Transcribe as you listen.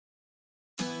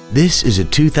This is a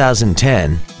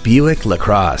 2010 Buick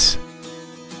LaCrosse.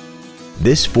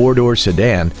 This four-door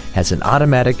sedan has an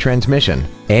automatic transmission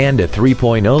and a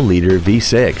 3.0-liter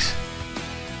V6.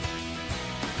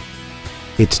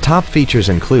 Its top features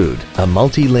include a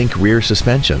multi-link rear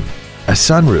suspension, a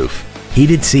sunroof,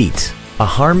 heated seats, a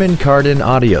Harman Kardon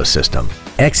audio system,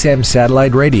 XM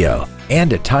satellite radio,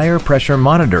 and a tire pressure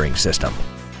monitoring system.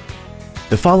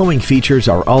 The following features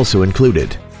are also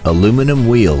included: aluminum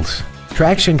wheels,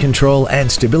 traction control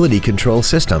and stability control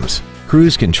systems,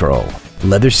 cruise control,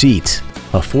 leather seats,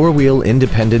 a four-wheel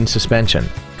independent suspension,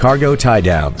 cargo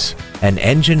tie-downs, an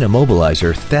engine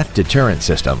immobilizer theft deterrent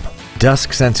system,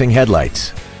 dusk sensing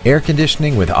headlights, air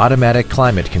conditioning with automatic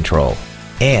climate control,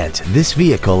 and this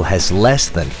vehicle has less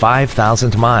than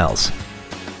 5,000 miles.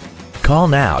 Call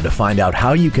now to find out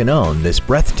how you can own this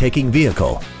breathtaking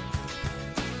vehicle.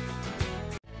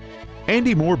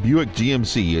 Andy Mohr Buick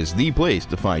GMC is the place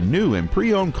to find new and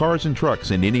pre-owned cars and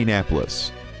trucks in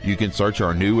Indianapolis. You can search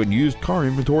our new and used car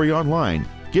inventory online,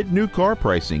 get new car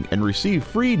pricing, and receive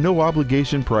free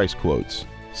no-obligation price quotes.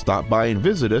 Stop by and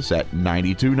visit us at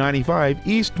 9295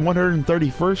 East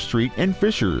 131st Street in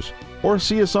Fishers, or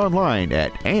see us online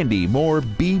at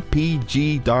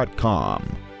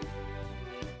andymohrbpg.com.